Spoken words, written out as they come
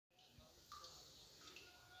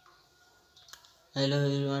Hello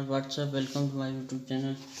everyone, what's up? Welcome to my YouTube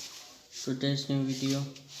channel. Today's new video.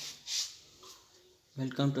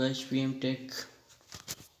 Welcome to hpmtech.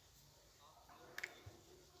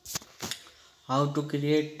 How to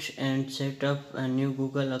create and set up a new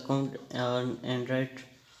Google account on Android.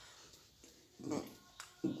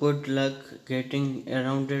 Good luck getting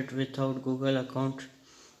around it without Google account.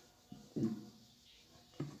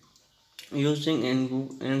 Using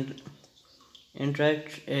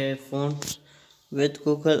Android phones with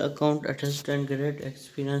Google account attested great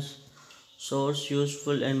experience. Source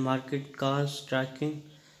useful and market cars tracking,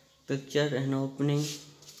 picture and opening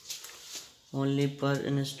only per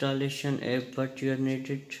installation app, but you are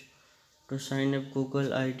needed to sign up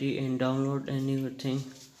Google ID and download anything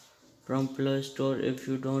from Play Store. If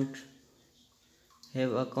you don't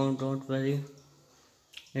have account, don't worry,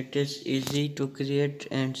 it is easy to create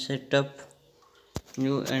and set up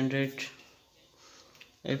new Android.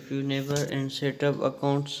 If you never and set up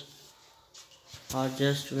accounts or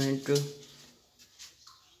just want to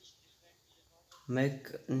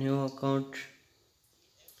make new account,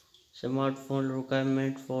 smartphone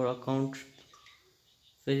requirement for account,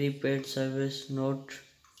 free paid service not,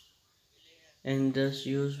 and thus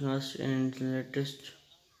use must and latest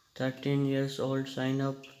 13 years old. Sign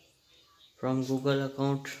up from Google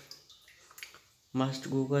account,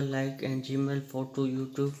 must Google like and Gmail, photo,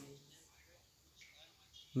 YouTube,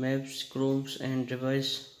 Maps, Chromes and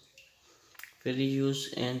device, free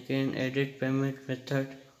use and can edit payment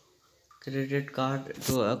method, credit card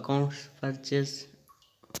to accounts, purchase,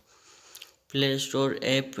 Play Store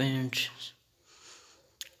app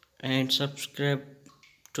and subscribe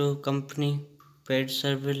to company paid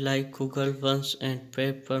service like Google Ones and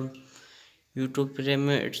pay per YouTube Premium.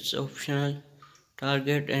 It's optional.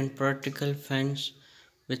 Target and practical fans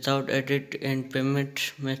without edit and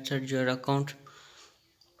payment method. Your account.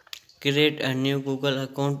 Create a new Google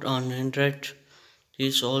account on Android.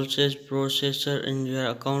 This also processor in your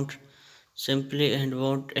account simply and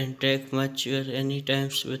won't and take much your any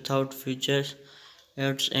times without features,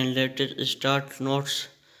 ads and latest start notes.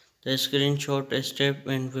 The screenshot a step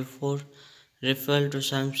and before refer to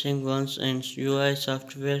Samsung ones and UI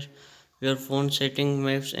software. Your phone setting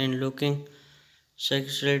maps and looking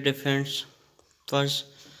security defense. First,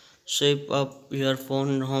 swipe up your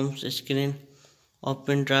phone home screen,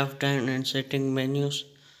 open draft time and setting menus,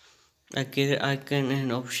 icon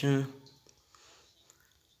and option.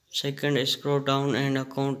 Second, scroll down and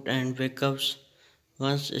account and backups.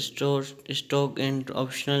 Once stock and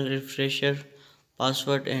optional refresher,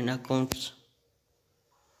 password and accounts.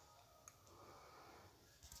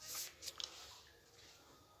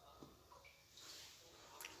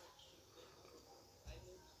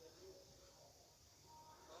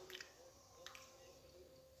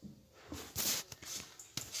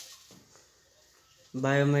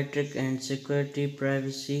 Biometric and security,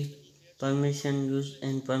 privacy, permission use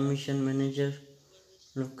and permission manager,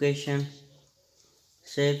 location,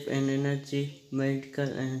 safe and energy, medical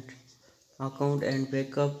and account and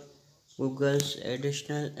backup, Google's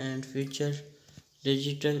additional and feature,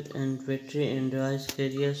 digital and battery and device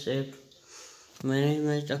carriers app,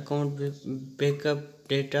 management account backup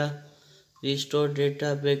data, restore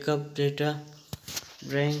data, backup data,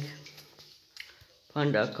 blank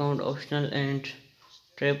fund account optional and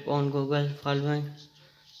tap on Google following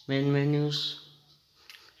main menus,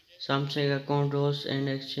 Samsung account roles and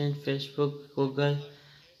exchange, Facebook, Google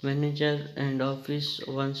Manager and Office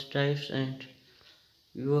once types and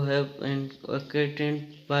you have an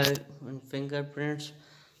account by fingerprints,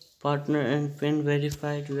 partner and pin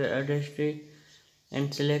verified your identity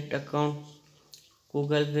and select account.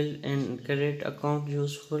 Google will and create account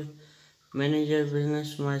useful. Manager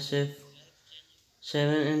business myself.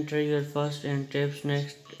 7. Enter your first and taps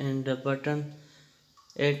next and the button.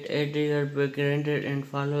 8. Add your background and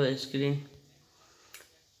follow a screen.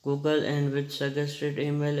 Google and with suggested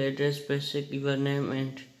email address, basic your name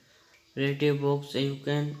and radio box. You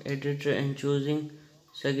can edit and choosing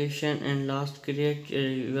suggestion and last create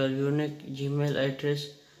your unique Gmail address.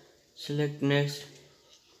 Select next.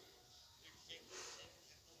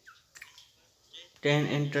 10.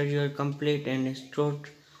 Enter your complete and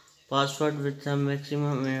stored password with a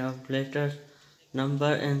maximum of letters,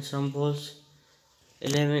 number and symbols.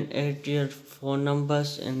 11. Add your phone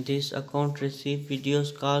numbers in this account. Receive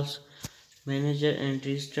videos, calls, manager and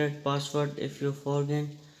reset password if you forget.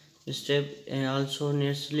 Step and also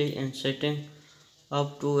necessarily in setting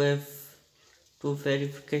up to F2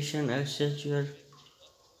 verification. Access your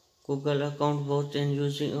Google account both in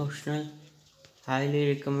using optional.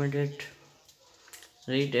 Highly recommended.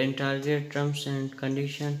 Read and target terms and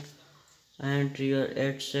conditions. Enter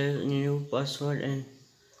your set new password and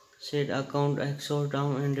set account access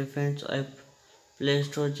down and defense app Play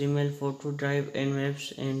Store, Gmail, Photo Drive and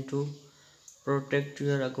Maps and to protect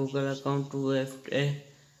your Google account 2FA.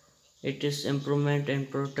 It is improvement and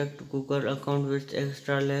protect Google account with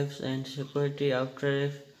extra labs and security after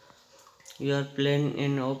if you are planning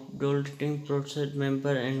an uploading process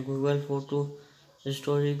member and Google Photo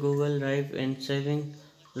Story, Google Drive and saving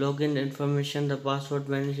login information, the password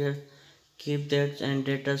manager keep that and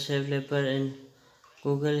data safe label in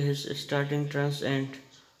Google is starting trust and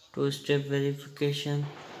two-step verification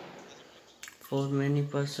for many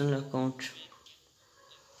personal accounts.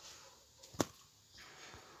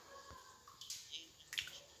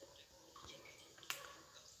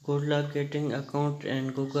 Good luck getting account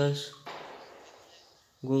and Google's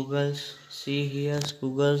see here's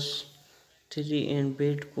Google's 3 and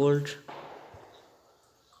bit gold.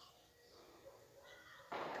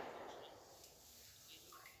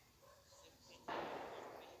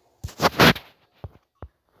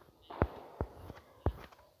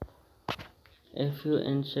 If you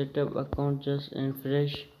and set up account just and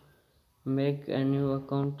fresh, make a new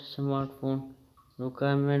account smartphone.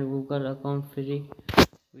 Requirement Google account free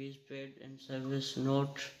with paid and service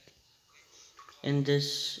not in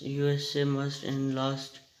this USA must in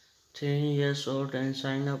last 3 years old and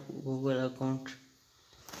sign up Google account.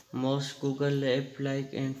 Most Google app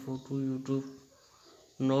like and photo YouTube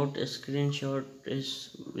note screenshot is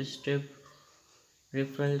step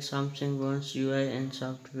referral something once UI and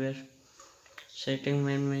software setting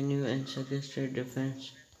main menu and suggested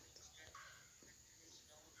defense.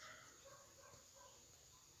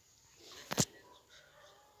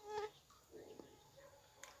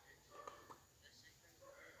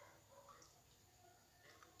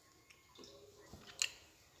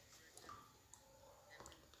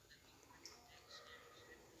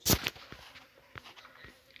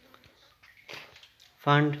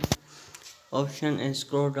 Find option and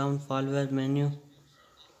scroll down firmware menu.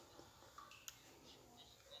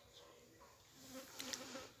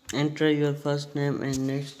 Enter your first name and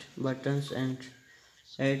next buttons and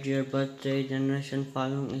add your birthday generation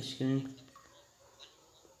following screen.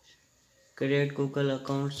 Create Google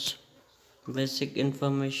accounts. Basic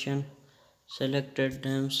information. Selected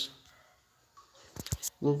names.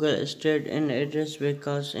 Google state and address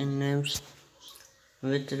because in names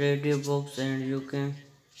with radio box and you can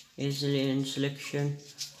easily in selection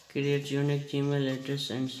create unique Gmail address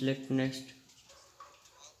and select next.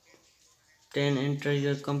 Then enter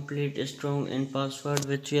your complete strong and password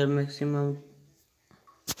with your maximum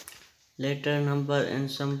letter number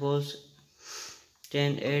and symbols.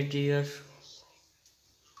 Then add your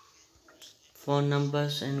phone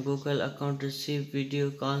numbers and Google account receive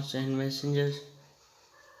video calls and messages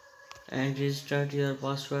and restart your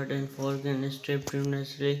password and forget step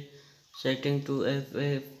previously setting to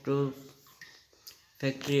FA to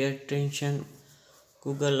factory attention.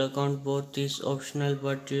 Google account both is optional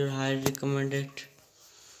but you are highly recommended.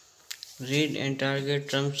 Read and target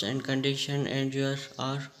terms and conditions and you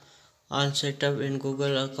are all set up in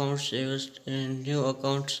Google accounts used in new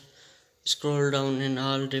accounts. Scroll down in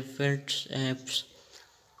all different apps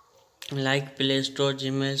like Play Store,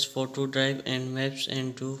 Gmail, Photo Drive and Maps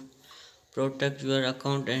and to protect your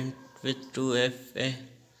account and with 2FA.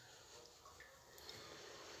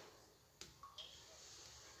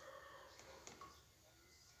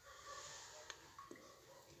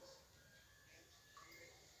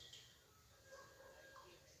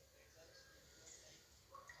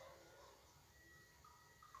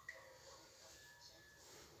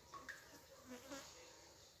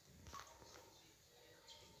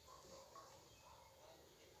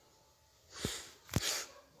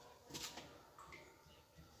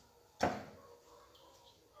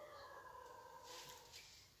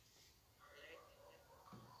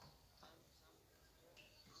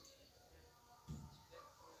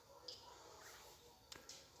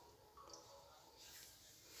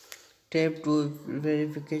 Tap to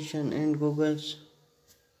verification in Google's.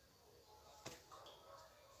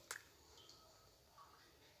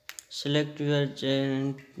 Select your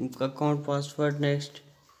account password next.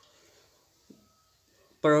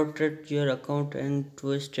 Protect your account and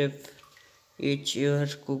two-step each your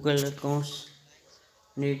Google accounts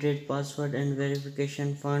needed password and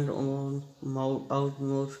verification fund on out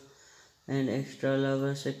more and extra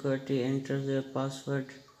level security. Enter your password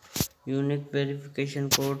unique verification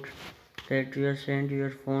code that you send your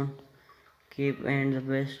phone keep and the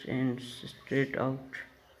best and straight out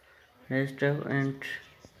rest of and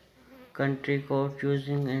country code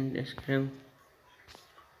using and scream.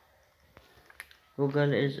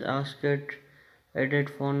 Google is asked Added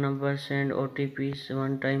phone number, send OTPs,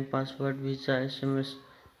 one-time password, Visa, SMS,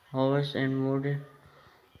 hours and mode,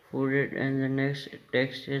 fooded and the next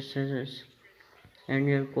text SMS, and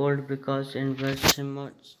your code because invest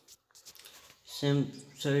SIM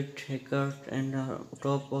site hacker and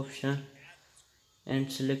top option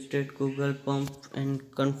and selected Google pump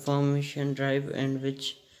and confirmation drive and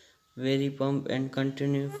which vary pump and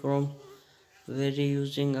continue from very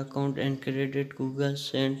using account and credit Google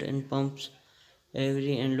sent and pumps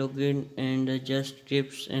every and login and just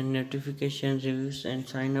tips and notification reviews and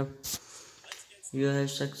sign up. You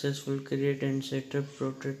have successful create and set up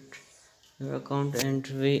protect your account and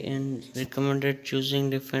we and recommended choosing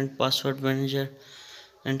different password manager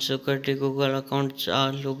and security. Google accounts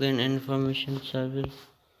are login information service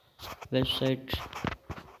website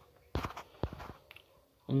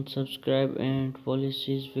and subscribe and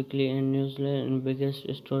policies weekly and newsletter and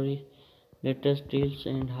biggest story latest deals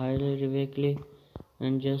and highly weekly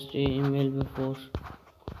and just email before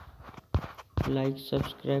like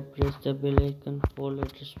subscribe press the bell icon for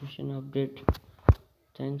latest mission update.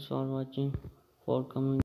 Thanks for watching for coming.